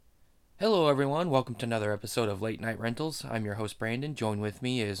Hello, everyone. Welcome to another episode of Late Night Rentals. I'm your host, Brandon. Joined with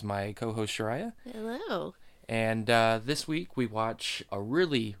me is my co-host, Shariah. Hello. And this week we watch a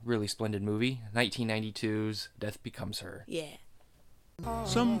really, really splendid movie, 1992's Death Becomes Her. Yeah.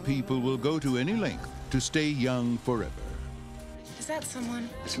 Some people will go to any length to stay young forever. Is that someone?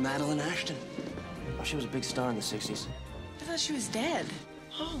 It's Madeline Ashton. Oh, she was a big star in the 60s. I thought she was dead.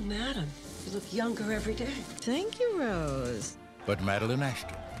 Oh, Madam, you look younger every day. Thank you, Rose. But Madeline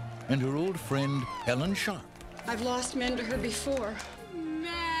Ashton and her old friend Helen Sharp I've lost men to her before.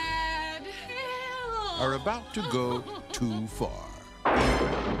 Mad hell! are about to go too far.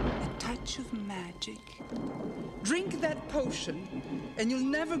 A touch of magic. Drink that potion, and you'll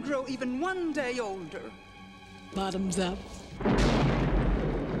never grow even one day older. Bottoms up.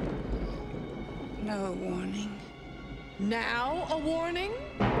 No warning. Now a warning?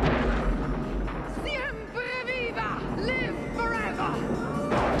 Siempre viva! Live forever!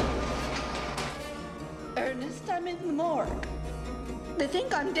 Ernest, I'm in the morgue. They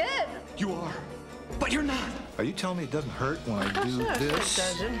think I'm dead. You are, but you're not. Are you telling me it doesn't hurt when I do this? It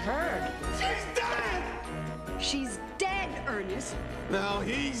doesn't hurt. She's dead! She's dead, Ernest. Now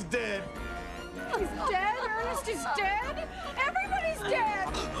he's dead. He's dead? Ernest is dead? Everybody's dead!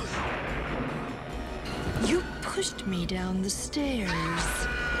 You pushed me down the stairs.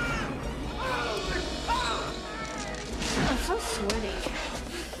 I'm so sweaty.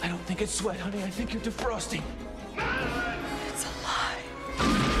 I don't think it's sweat, honey. I think you're defrosting. It's a lie.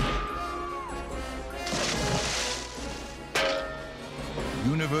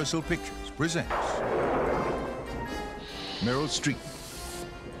 Universal Pictures presents Meryl Streep,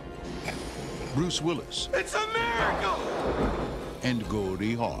 Bruce Willis, It's a miracle! and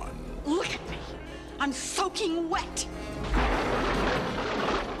Goldie Hawn. Look at me. I'm soaking wet.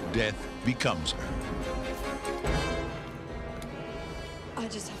 Death Becomes Her. I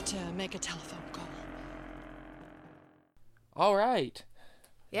just have to make a telephone call. All right.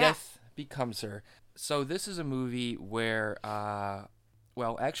 Yeah. Death Becomes Her. So this is a movie where,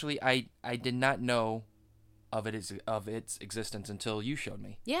 well, actually, I did not know of its existence until you showed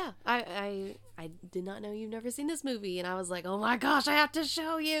me. Yeah. I did not know you've never seen this movie, and I was like, oh my gosh, I have to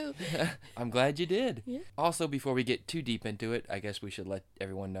show you. I'm glad you did. Yeah. Also, before we get too deep into it, I guess we should let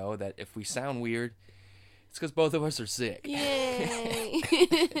everyone know that if we sound weird, it's because both of us are sick. Yay.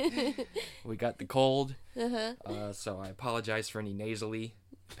 We got the cold, so I apologize for any nasally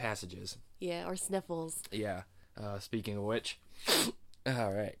passages. Yeah, or sniffles. Yeah. Speaking of which,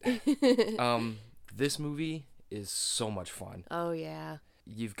 all right. This movie is so much fun. Oh, yeah.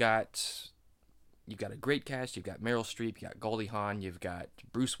 You've got a great cast. You've got Meryl Streep. You got Goldie Hawn. You've got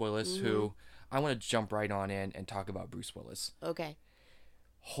Bruce Willis, who I want to jump right on in and talk about Bruce Willis. Okay.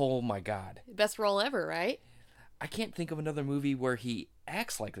 Oh my God. Best role ever, right? I can't think of another movie where he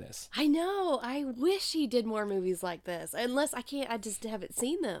acts like this. I know. I wish he did more movies like this. Unless I just haven't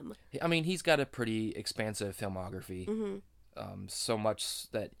seen them. I mean, he's got a pretty expansive filmography. So much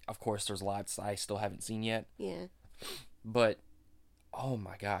that, of course, there's lots I still haven't seen yet. Yeah. But, oh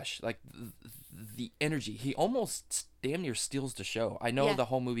my gosh, like the energy. He almost damn near steals the show. I know Yeah. the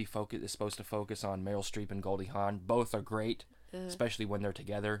whole movie is supposed to focus on Meryl Streep and Goldie Hawn. Both are great, especially when they're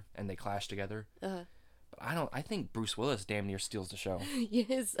together and they clash together. But I think Bruce Willis damn near steals the show.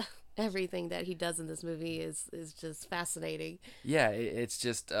 Yes. Everything that he does in this movie is just fascinating. Yeah, it's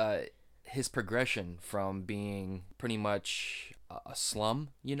just his progression from being pretty much a slum,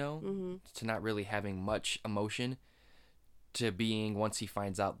 to not really having much emotion, to being, once he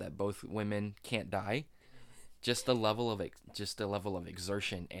finds out that both women can't die, just the level of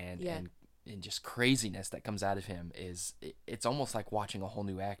exertion and just craziness that comes out of him it's almost like watching a whole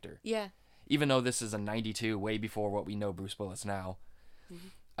new actor. Yeah. Even though this is a 92, way before what we know Bruce Willis now.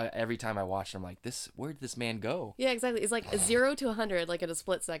 Every time I watch it, I'm like, where did this man go? Yeah, exactly. It's like 0 to 100, like in a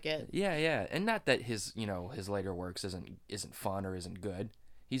split second. Yeah, and not that his later works isn't fun or isn't good.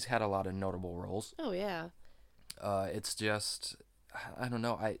 He's had a lot of notable roles. Oh yeah. It's just, I don't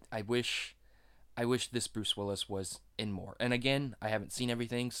know. I wish this Bruce Willis was in more. And again, I haven't seen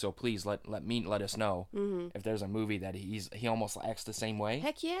everything, so please let us know if there's a movie that he almost acts the same way.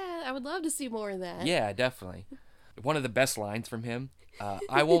 Heck yeah, I would love to see more of that. Yeah, definitely. One of the best lines from him.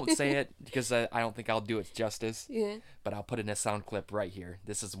 I won't say it because I don't think I'll do it justice. Yeah. But I'll put in a sound clip right here.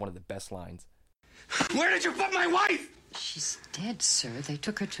 This is one of the best lines. Where did you put my wife? She's dead, sir. They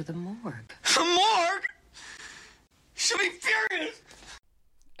took her to the morgue. The morgue? She'll be furious.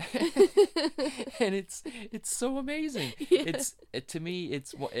 And it's so amazing. Yeah. To me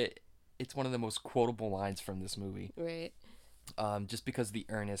it's one of the most quotable lines from this movie. Right. Just because of the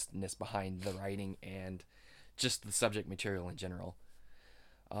earnestness behind the writing and just the subject material in general.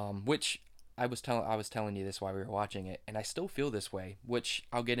 which I was telling you this while we were watching it, and I still feel this way, which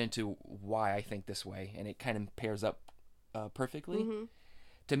I'll get into why I think this way, and it kind of pairs up perfectly. Mm-hmm.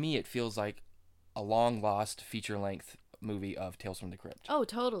 To me, it feels like a long-lost feature-length movie of Tales from the Crypt. Oh,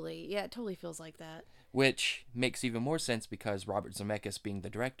 totally. Yeah, it totally feels like that. Which makes even more sense because Robert Zemeckis being the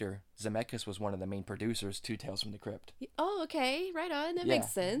director, Zemeckis was one of the main producers to Tales from the Crypt. Oh, okay. Right on. That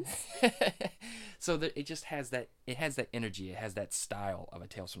makes sense. So it just has that, it has that energy, it has that style of a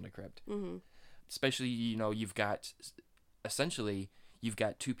Tales from the Crypt. Mm-hmm. Especially, you've got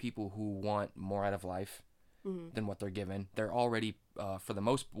two people who want more out of life than what they're given. They're already, for the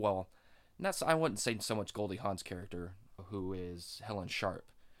most, well, I wouldn't say so much Goldie Hawn's character, who is Helen Sharp,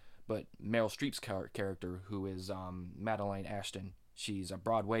 but Meryl Streep's character, who is Madeline Ashton. She's a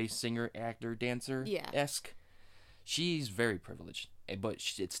Broadway singer, actor, dancer-esque. She's very privileged, but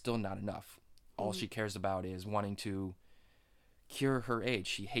it's still not enough. All she cares about is wanting to cure her age.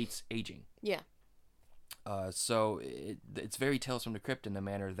 She hates aging. Yeah. So it's very Tales from the Crypt in the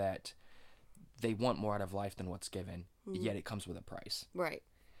manner that they want more out of life than what's given, yet it comes with a price. Right.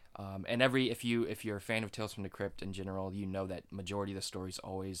 And if you're a fan of Tales from the Crypt in general, you know that majority of the stories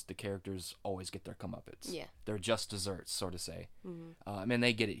the characters always get their comeuppance. Yeah. They're just desserts, so to say. And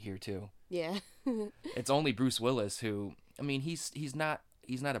they get it here too. Yeah. It's only Bruce Willis who, I mean, he's not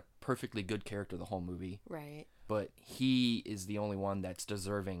a perfectly good character the whole movie. Right. But he is the only one that's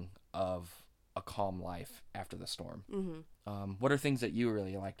deserving of a calm life after the storm. What are things that you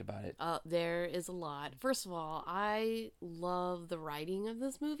really liked about it? There is a lot. First of all, I love the writing of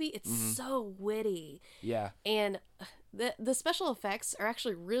this movie. It's so witty. Yeah. And the special effects are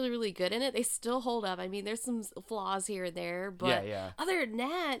actually really, really good in it. They still hold up. I mean, there's some flaws here and there, but other than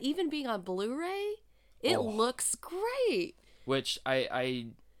that, even being on Blu-ray, it looks great. Which I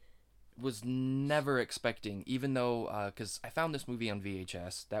was never expecting, even though, because I found this movie on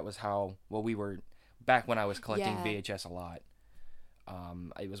VHS. That was how, we were, back when I was collecting VHS a lot.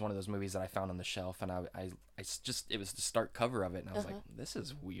 It was one of those movies that I found on the shelf, and it was the start cover of it, and I was like, this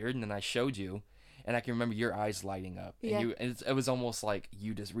is weird, and then I showed you, and I can remember your eyes lighting up, and it was almost like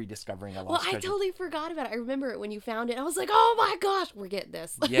you just rediscovering a lost treasure. I totally forgot about it. I remember it when you found it. I was like, oh my gosh, we're getting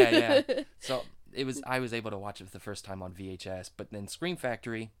this. Yeah. So I was able to watch it for the first time on VHS, but then Scream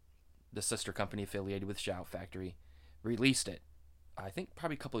Factory, the sister company affiliated with Shout Factory, released it. I think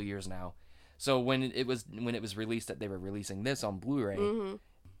probably a couple of years now. So when it was released that they were releasing this on Blu-ray,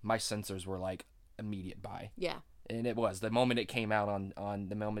 my sensors were like immediate buy. Yeah. And it was the moment it came out on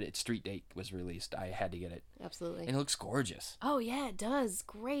the moment its street date was released, I had to get it. Absolutely. And it looks gorgeous. Oh yeah, it does.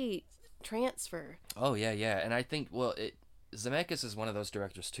 Great transfer. Oh yeah. And I think Zemeckis is one of those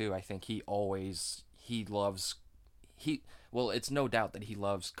directors too. I think it's no doubt that he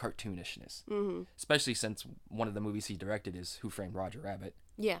loves cartoonishness, especially since one of the movies he directed is Who Framed Roger Rabbit.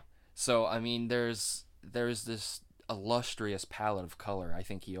 Yeah. So I mean, there's this illustrious palette of color I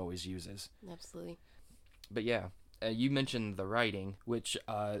think he always uses. Absolutely. But yeah, you mentioned the writing, which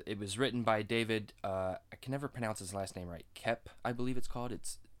it was written by David. I can never pronounce his last name right. Koepp, I believe it's called.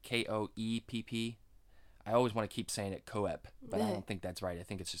 It's Koepp. I always want to keep saying it Koepp, but I don't think that's right. I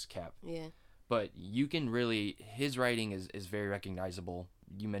think it's just Koepp. Yeah. But you can really, his writing is very recognizable.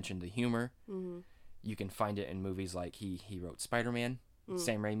 You mentioned the humor. You can find it in movies like he wrote Spider-Man,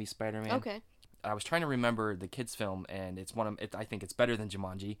 Sam Raimi's Spider-Man. Okay. I was trying to remember the kids' film, and I think it's better than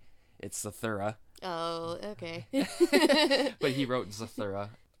Jumanji. It's Zathura. Oh, okay. But he wrote Zathura.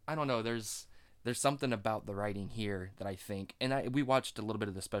 I don't know. There's something about the writing here that I think, and we watched a little bit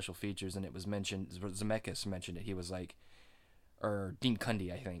of the special features, and it was mentioned. Zemeckis mentioned it. He was like, or Dean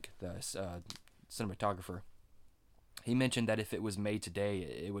Cundy, I think, the cinematographer. He mentioned that if it was made today,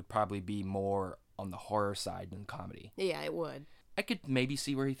 it would probably be more on the horror side than comedy. Yeah, it would. I could maybe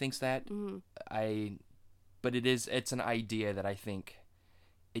see where he thinks that. But it's an idea that I think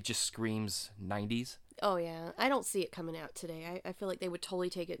it just screams 90s. Oh yeah, I don't see it coming out today. I feel like they would totally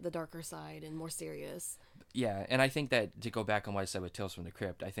take it the darker side and more serious. Yeah, and I think that to go back on what I said with Tales from the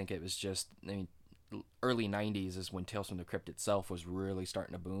Crypt, I think it was just, early 90s is when Tales from the Crypt itself was really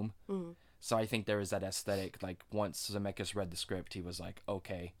starting to boom. So I think there was that aesthetic, like once Zemeckis read the script, he was like,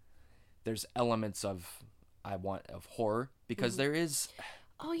 okay, there's elements of horror, because there is...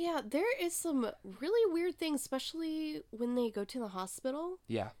 Oh yeah, there is some really weird things, especially when they go to the hospital.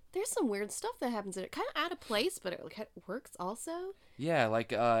 Yeah. There's some weird stuff that happens in it. Kind of out of place, but it works also. Yeah, like,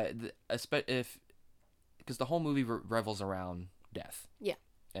 because the whole movie revels around death. Yeah.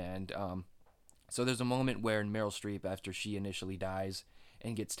 And, so there's a moment where Meryl Streep, after she initially dies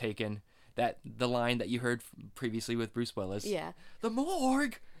and gets taken, the line that you heard previously with Bruce Willis. Yeah. The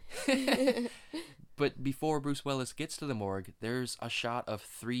morgue! But before Bruce Willis gets to the morgue, there's a shot of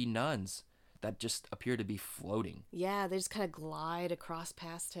 3 nuns that just appear to be floating. Yeah, they just kind of glide across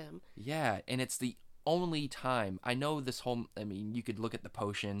past him. Yeah, and it's the only time. I know this whole... I mean, you could look at the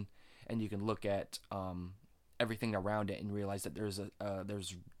potion, and you can look at everything around it and realize that there's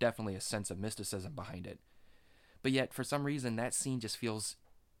definitely a sense of mysticism behind it. But yet, for some reason, that scene just feels...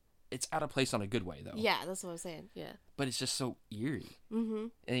 It's out of place on a good way, though. Yeah, that's what I'm saying. Yeah. But it's just so eerie. Mm-hmm.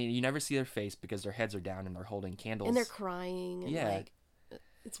 And you never see their face because their heads are down and they're holding candles. And they're crying. And yeah.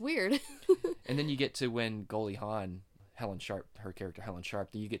 It's weird. And then you get to when Goldie Hawn, her character Helen Sharp,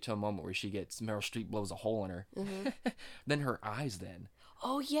 you get to a moment where Meryl Streep blows a hole in her. Mm-hmm. Then her eyes then.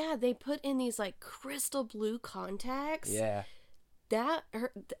 Oh, yeah. They put in these, crystal blue contacts. Yeah.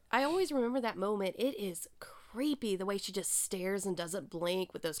 I always remember that moment. It is creepy the way she just stares and doesn't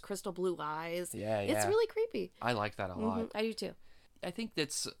blink with those crystal blue eyes. Yeah. It's really creepy. I like that a lot. I do too. I think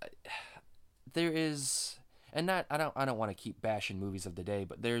there is, and not I don't want to keep bashing movies of the day,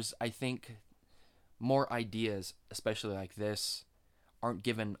 but there's, I think, more ideas, especially like this, aren't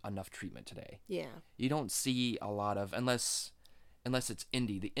given enough treatment today. Yeah. You don't see a lot of, unless it's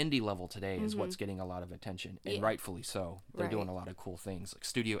indie. The indie level today is what's getting a lot of attention, and rightfully so. They're doing a lot of cool things, like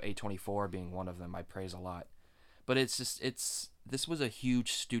Studio A24 being one of them. I praise a lot. But this was a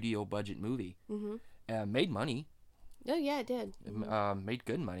huge studio budget movie. Made money. Oh, yeah, it did. Made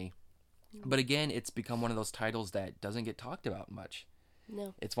good money. But again, it's become one of those titles that doesn't get talked about much.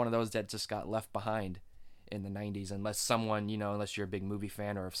 No. It's one of those that just got left behind in the 90s, unless you're a big movie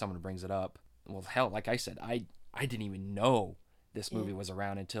fan, or if someone brings it up. Well, hell, like I said, I didn't even know this movie was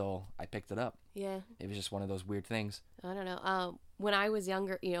around until I picked it up. Yeah. It was just one of those weird things. I don't know. When I was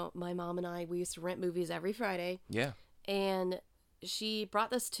younger, my mom and I, we used to rent movies every Friday. Yeah. And she brought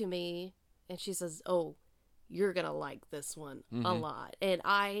this to me, and she says, "Oh, you're going to like this one a lot." And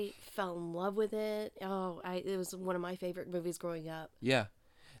I fell in love with it. It was one of my favorite movies growing up. Yeah.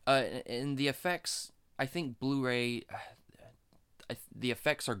 And the effects, I think Blu-ray, the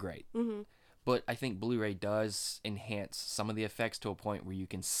effects are great. Mm-hmm. But I think Blu-ray does enhance some of the effects to a point where you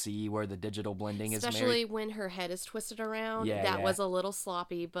can see where the digital blending is made. Especially when her head is twisted around. That was a little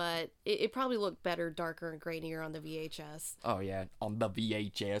sloppy, but it probably looked better, darker, and grainier on the VHS. Oh, yeah. On the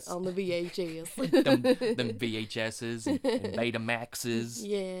VHS. On the VHS. them VHSs and Betamaxes.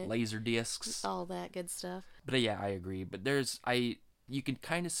 Yeah. Laser discs. All that good stuff. But yeah, I agree. But you can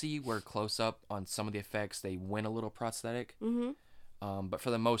kind of see where close up on some of the effects, they went a little prosthetic. Mm-hmm. But for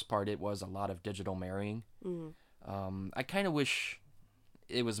the most part, it was a lot of digital marrying. Mm-hmm. I kind of wish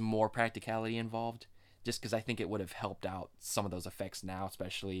it was more practicality involved, just because I think it would have helped out some of those effects now,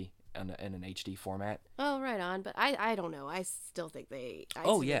 especially in an HD format. Oh, right on. But I don't know. I still think they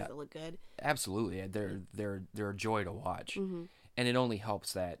look good. Absolutely. They're a joy to watch. Mm-hmm. And it only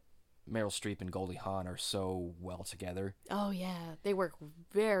helps that Meryl Streep and Goldie Hawn are so well together. Oh, yeah. They work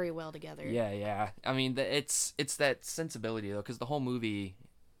very well together. Yeah. I mean, it's that sensibility, though, because the whole movie,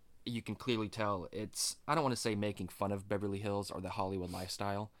 you can clearly tell it's, I don't want to say making fun of Beverly Hills or the Hollywood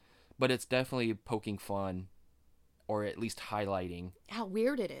lifestyle, but it's definitely poking fun, or at least highlighting how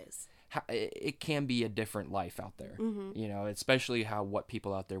weird it is. How it can be a different life out there, especially what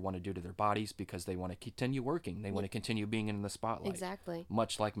people out there want to do to their bodies because they want to continue working. They want to continue being in the spotlight. Exactly.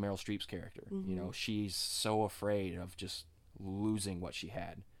 Much like Meryl Streep's character. She's so afraid of just losing what she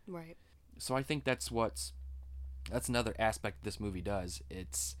had. Right. So I think that's another aspect this movie does.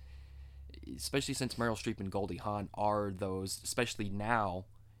 It's, especially since Meryl Streep and Goldie Hawn are those, especially now,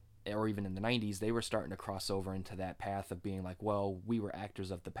 or even in the 90s, they were starting to cross over into that path of being like, well, we were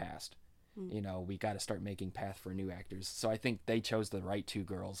actors of the past. We got to start making path for new actors. So I think they chose the right two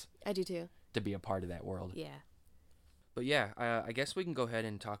girls. I do too. To be a part of that world. Yeah. But yeah, I guess we can go ahead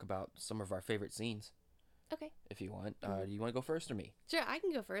and talk about some of our favorite scenes. Okay. If you want. Do you want to go first or me? Sure, I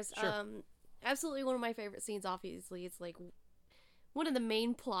can go first. Sure. Absolutely one of my favorite scenes, obviously. It's like one of the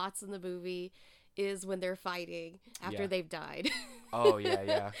main plots in the movie is when they're fighting after they've died. Oh,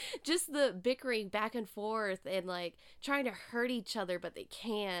 yeah. Just the bickering back and forth and trying to hurt each other, but they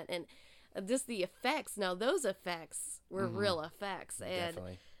can't. And just the effects. Now, those effects were real effects. And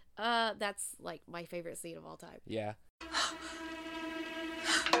definitely. That's my favorite scene of all time. Yeah.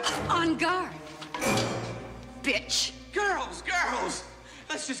 On guard, bitch. Girls!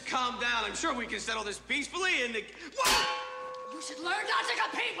 Let's just calm down. I'm sure we can settle this peacefully and... What? You should learn not to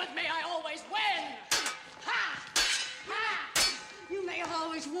compete with me. I always win. Ha! Ha! You may have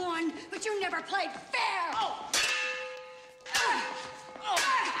always won, but you never played fair. Oh!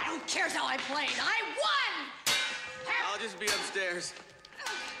 I don't care how I played. I won! I'll just be upstairs.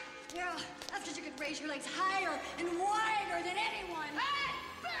 Yeah, that's because you can raise your legs higher and wider than anyone. Hey,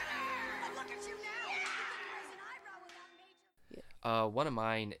 better! Look at you now. One of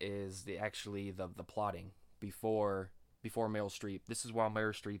mine is the plotting before Meryl Streep. This is while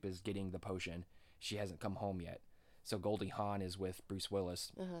Meryl Streep is getting the potion. She hasn't come home yet. So Goldie Hawn is with Bruce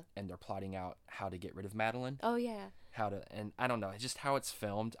Willis, and they're plotting out how to get rid of Madeline. Oh yeah. And I don't know, just how it's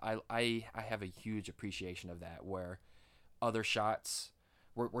filmed. I have a huge appreciation of that, where other shots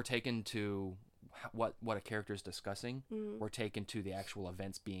were taken to what a character is discussing. Were taken to the actual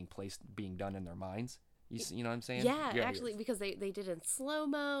events being done in their minds. You know what I'm saying? Yeah, actually, because they did in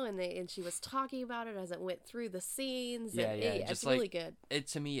slow-mo, and she was talking about it as it went through the scenes. Yeah, it's really good.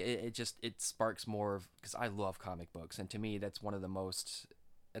 To me, it sparks more of, because I love comic books, and to me, that's one of the most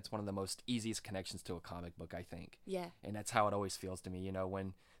easiest connections to a comic book, I think. Yeah. And that's how it always feels to me,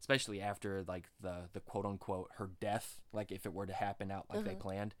 when, especially after like the quote unquote her death, like if it were to happen out like they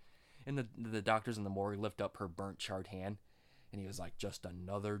planned, and the doctors in the morgue lift up her burnt, charred hand. And he was like, just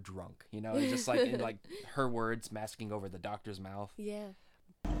another drunk, It's just like, and like her words masking over the doctor's mouth. Yeah.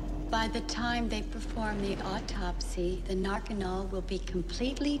 By the time they perform the autopsy, the narcanol will be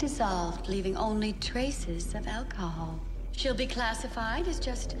completely dissolved, leaving only traces of alcohol. She'll be classified as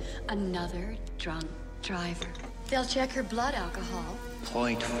just another drunk driver. They'll check her blood alcohol.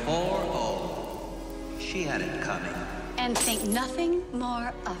 0.40. She had it coming. And think nothing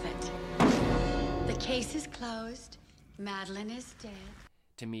more of it. The case is closed. Madeline is dead.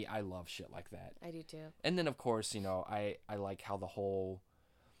 To me, I love shit like that. I do too. And then, of course, I like how the whole...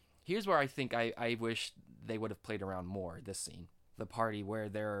 Here's where I think I wish they would have played around more, this scene. The party where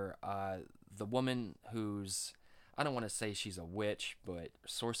they're... the woman who's... I don't want to say she's a witch, but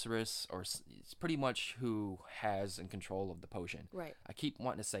sorceress, or it's pretty much who has in control of the potion. Right. I keep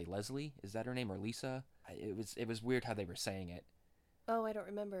wanting to say Leslie. Is that her name? Or Lisa? It was weird how they were saying it. Oh, I don't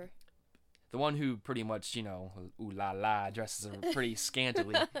remember. The one who pretty much, ooh la la, dresses her pretty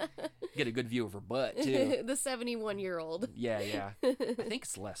scantily. Get a good view of her butt, too. The 71-year-old. Yeah. I think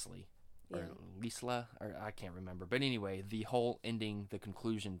it's Leslie. Or Lisa, or I can't remember. But anyway, the whole ending, the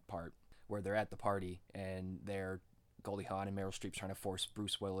conclusion part, where they're at the party, and Goldie Hawn and Meryl Streep trying to force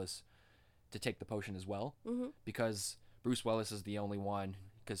Bruce Willis to take the potion as well. Because Bruce Willis is the only one,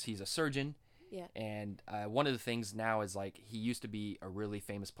 because he's a surgeon. Yeah. And one of the things now is, like, he used to be a really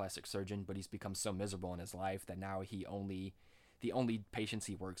famous plastic surgeon, but he's become so miserable in his life that now the only patients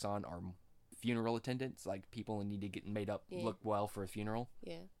he works on are funeral attendants, like people who need to get made up, look well for a funeral.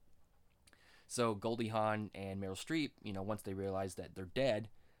 Yeah. So Goldie Hawn and Meryl Streep, once they realize that they're dead,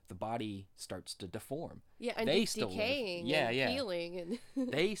 the body starts to deform. Yeah, and they still decaying live. and healing.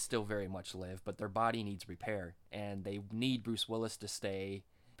 And they still very much live, but their body needs repair, and they need Bruce Willis to stay,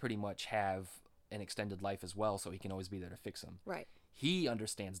 pretty much have an extended life as well, so he can always be there to fix them. Right. He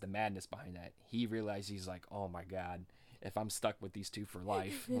understands the madness behind that. He realizes, he's like, oh my God, if I'm stuck with these two for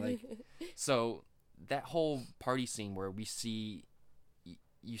life. So that whole party scene where we see,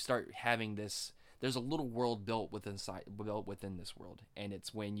 you start having this, there's a little world built within this world, and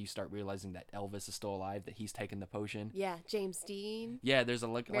it's when you start realizing that Elvis is still alive, that he's taken the potion. Yeah, James Dean. Yeah, there's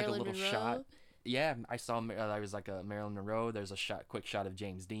like a little Monroe. shot. Yeah, I saw there was like a Marilyn Monroe. There's a quick shot of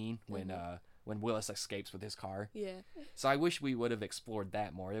James Dean when Willis escapes with his car. Yeah. So I wish we would have explored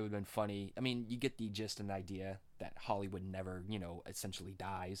that more. It would have been funny. I mean, you get the gist and idea that Hollywood never, essentially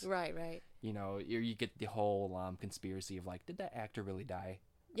dies. Right. You get the whole conspiracy of like, did that actor really die?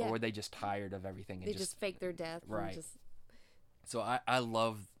 Yeah. Or were they just tired of everything? And they just fake their death. Right. So I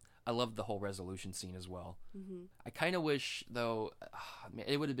love the whole resolution scene as well. Mm-hmm. I kind of wish, though,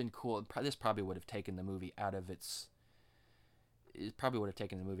 it would have been cool. This probably would have taken the movie out of its... It probably would have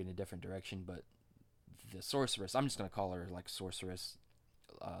taken the movie in a different direction, but the sorceress, I'm just going to call her like sorceress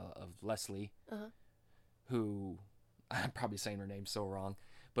of Leslie, who, I'm probably saying her name so wrong,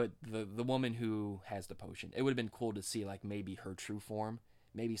 but the woman who has the potion, it would have been cool to see like maybe her true form.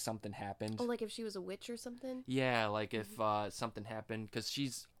 Maybe something happened. Oh, like if she was a witch or something? Yeah, like if something happened, because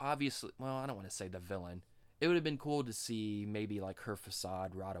she's obviously, well, I don't want to say the villain. It would have been cool to see maybe like her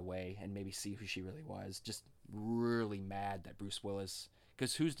facade rot away and maybe see who she really was. Just really mad that Bruce Willis,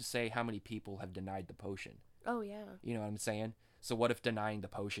 because who's to say how many people have denied the potion? Oh, yeah. You know what I'm saying? So what if denying the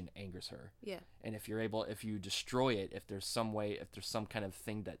potion angers her? Yeah. And if you destroy it, if there's some kind of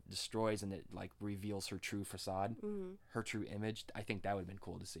thing that destroys and it like reveals her true facade, her true image, I think that would have been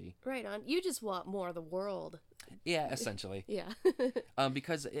cool to see. Right on. You just want more of the world. Yeah, essentially. Yeah.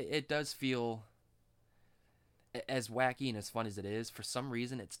 Because it does feel, as wacky and as fun as it is, for some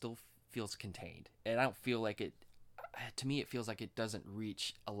reason it still feels contained. And I don't feel like it, to me it feels like it doesn't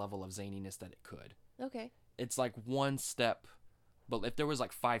reach a level of zaniness that it could. Okay. It's like one step. But if there was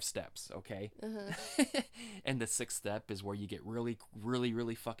like 5 steps, okay? And the 6th step is where you get really, really,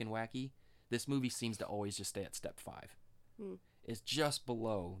 really fucking wacky. This movie seems to always just stay at step 5. is just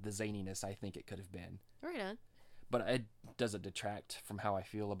below the zaniness I think it could have been. Right on. But it doesn't detract from how I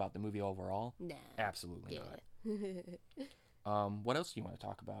feel about the movie overall. Nah. Absolutely not. What else do you want to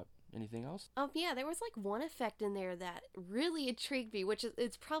talk about? Anything else? Yeah, there was like one effect in there that really intrigued me, which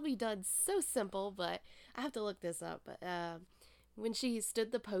it's probably done so simple, but I have to look this up. But when she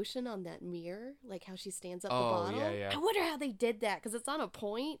stood the potion on that mirror, like how she stands up the bottle. Yeah. I wonder how they did that, because it's on a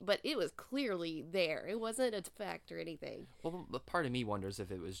point, but it was clearly there. It wasn't an effect or anything. Well, the part of me wonders if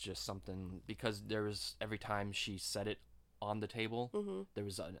it was just something, because there was, every time she set it on the table, there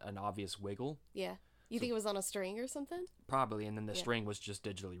was an obvious wiggle. Yeah. You think it was on a string or something? Probably, and then the string was just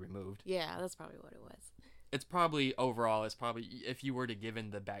digitally removed. Yeah, that's probably what it was. It's probably, overall, if you were to give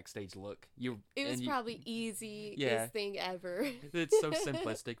in the backstage look, it was probably easiest thing ever. It's so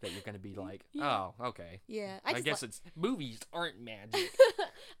simplistic that you're going to be like, oh, okay. Yeah. I guess it's, movies aren't magic.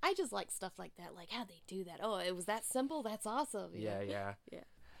 I just like stuff like that, like how they do that. Oh, it was that simple? That's awesome. Yeah.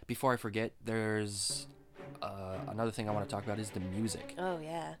 Before I forget, there's another thing I want to talk about is the music. Oh,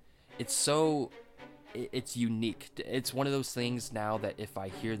 yeah. It's unique. It's one of those things now that if I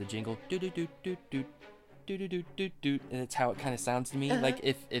hear the jingle, do-do-do-do-do, do-do-do-do-do, and it's how it kind of sounds to me. Like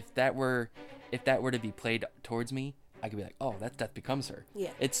if that were to be played towards me, I could be like, oh, that becomes her.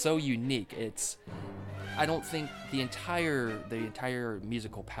 Yeah. It's so unique. I don't think the entire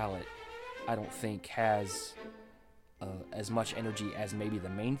musical palette, I don't think has as much energy as maybe the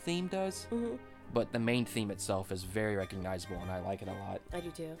main theme does. But the main theme itself is very recognizable, and I like it a lot. I do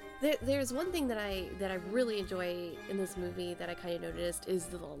too. There's one thing that I really enjoy in this movie that I kind of noticed is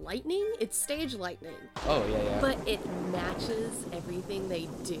the lightning. It's stage lightning. Oh, yeah. But it matches everything they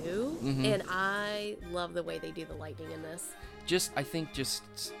do, and I love the way they do the lightning in this. I think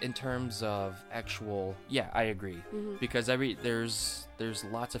in terms of actual, I agree. Because there's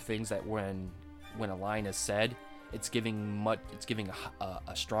lots of things that when a line is said, it's giving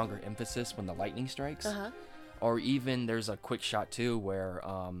a stronger emphasis when the lightning strikes. Or even there's a quick shot too where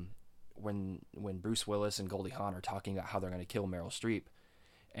when Bruce Willis and Goldie Hawn are talking about how they're going to kill Meryl Streep,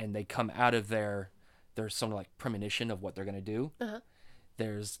 and they come out of there's some like premonition of what they're going to do.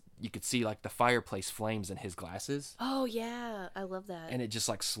 You could see like the fireplace flames in his glasses. Oh yeah, I love that. And it just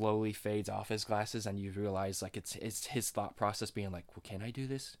like slowly fades off his glasses, and you realize like it's his thought process being like, well, can I do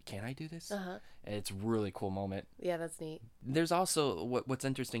this? Can I do this? And it's a really cool moment. Yeah, that's neat. There's also what's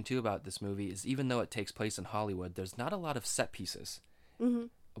interesting too about this movie is even though it takes place in Hollywood, there's not a lot of set pieces,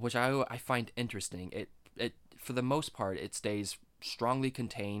 which I find interesting. It for the most part it stays strongly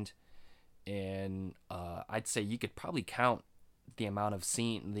contained, and I'd say you could probably count the amount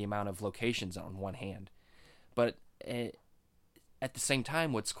of locations on one hand. But at the same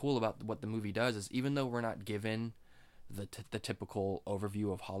time, what's cool about what the movie does is even though we're not given the typical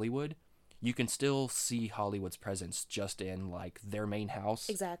overview of Hollywood, you can still see Hollywood's presence just in like their main house.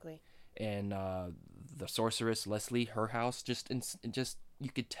 Exactly. And the sorceress Leslie, her house, just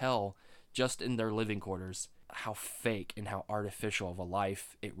you could tell just in their living quarters how fake and how artificial of a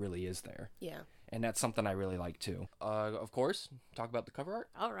life it really is there. Yeah. And that's something I really like too. Of course, talk about the cover art.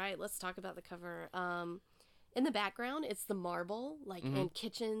 All right, let's talk about the cover. In the background, it's the marble, like and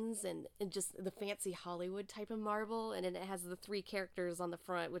kitchens and just the fancy Hollywood type of marble. And then it has the three characters on the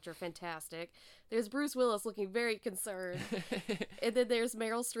front, which are fantastic. There's Bruce Willis looking very concerned. And then there's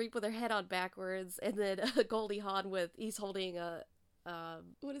Meryl Streep with her head on backwards. And then Goldie Hawn he's holding a,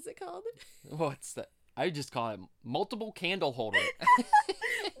 what is it called? What's that? I just call it multiple candle holder.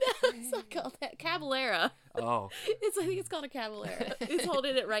 No, it's not called that. Caballera. Oh. I think it's called a caballera. He's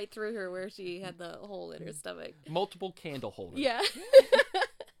holding it right through her where she had the hole in her stomach. Multiple candle holder. Yeah.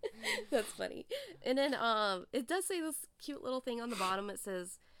 That's funny. And then it does say this cute little thing on the bottom. It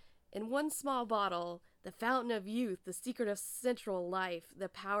says, in one small bottle, the fountain of youth, the secret of sensual life, the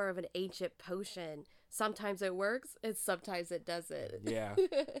power of an ancient potion. Sometimes it works, and sometimes it doesn't. Yeah.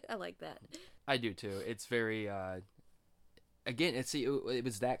 I like that. I do too. It's very, again, it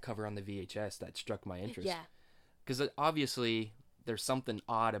was that cover on the VHS that struck my interest. Yeah. Because obviously there's something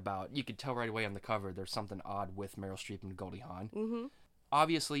odd about, you could tell right away on the cover, there's something odd with Meryl Streep and Goldie Hawn.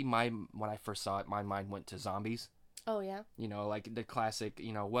 Obviously, when I first saw it, my mind went to zombies. Oh, yeah? You know, like the classic,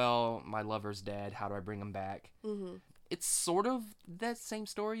 well, my lover's dead, how do I bring him back? It's sort of that same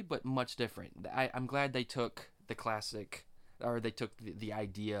story, but much different. I'm glad they took the classic, or they took the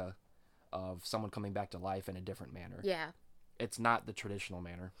idea of someone coming back to life in a different manner. Yeah. It's not the traditional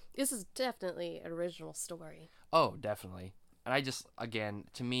manner. This is definitely an original story. Oh, definitely. And I just, again,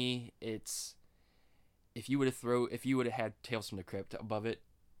 to me, it's, if you would have had Tales from the Crypt above it,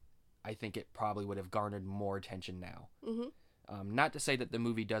 I think it probably would have garnered more attention now. Not to say that the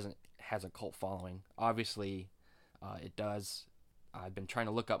movie has a cult following. Obviously, it does. I've been trying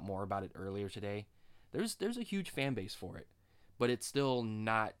to look up more about it earlier today. There's a huge fan base for it, but it's still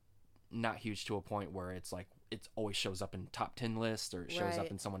not huge to a point where it's like it always shows up in top 10 lists or it shows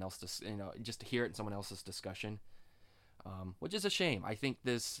up in someone else's, just to hear it in someone else's discussion, which is a shame. I think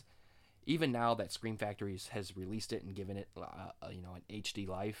this, even now that Scream Factory has released it and given it, an HD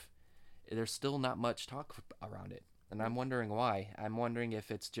life, there's still not much talk around it, and I'm wondering why. I'm wondering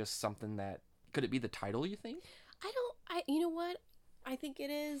if it's just something that could it be the title? You think? You know what? I think it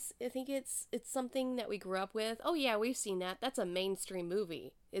is. I think it's something that we grew up with. Oh yeah, we've seen that. That's a mainstream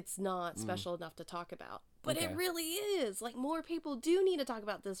movie. It's not special enough to talk about. But it really is. Like, more people do need to talk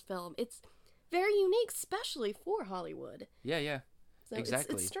about this film. It's very unique, especially for Hollywood. Yeah. So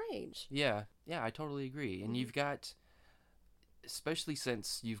exactly. It's strange. Yeah, I totally agree. And you've got, especially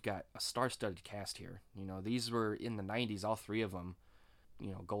since you've got a star-studded cast here. These were in the 90s, all three of them.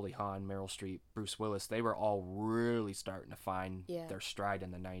 Goldie Hawn, Meryl Streep, Bruce Willis, they were all really starting to find their stride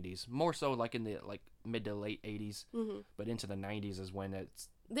in the 90s. More so like in the mid to late 80s, but into the 90s is when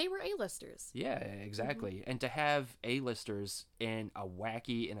they were A-listers. Yeah, exactly. And to have A-listers in a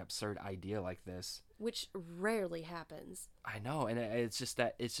wacky and absurd idea like this, which rarely happens. I know, and it's just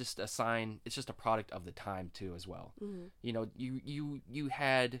a sign, it's just a product of the time too as well. You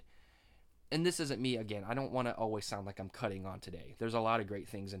had, and this isn't me again, I don't want to always sound like I'm cutting on today. There's a lot of great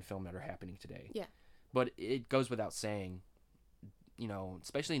things in film that are happening today. Yeah. But it goes without saying,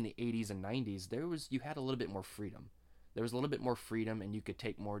 especially in the 80s and 90s, you had a little bit more freedom. There was a little bit more freedom, and you could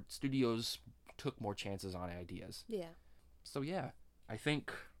take more, studios took more chances on ideas. Yeah. So yeah, I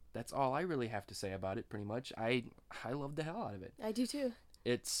think that's all I really have to say about it, pretty much. I love the hell out of it. I do too.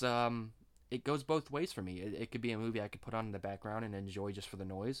 It's, it goes both ways for me. It could be a movie I could put on in the background and enjoy just for the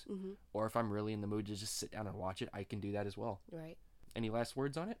noise. Or if I'm really in the mood to just sit down and watch it, I can do that as well. Right. Any last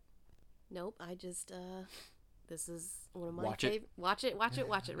words on it? Nope. I just, this is one of my Watch it. Watch it.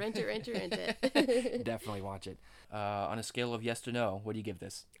 Rent it. Definitely watch it. On a scale of yes to no, what do you give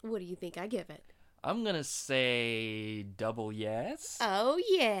this? What do you think I give it? I'm going to say double yes. Oh,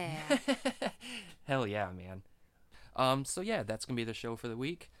 yeah. Hell yeah, man. So yeah, that's going to be the show for the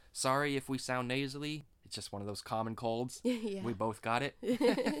week. Sorry if we sound nasally. It's just one of those common colds. Yeah. We both got it.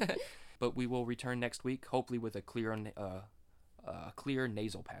 But we will return next week, hopefully with a clear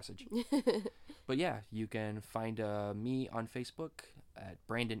nasal passage. But yeah, you can find me on Facebook at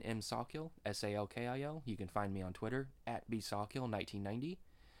Brandon M. Salkiel, Salkil. You can find me on Twitter at bsalkiel1990.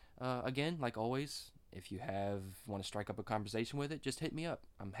 Again, like always, if you want to strike up a conversation with it, just hit me up.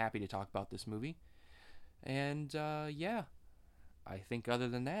 I'm happy to talk about this movie. And yeah, I think other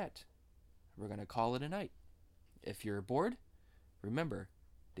than that, we're going to call it a night. If you're bored, remember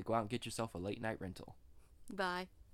to go out and get yourself a late night rental. Bye.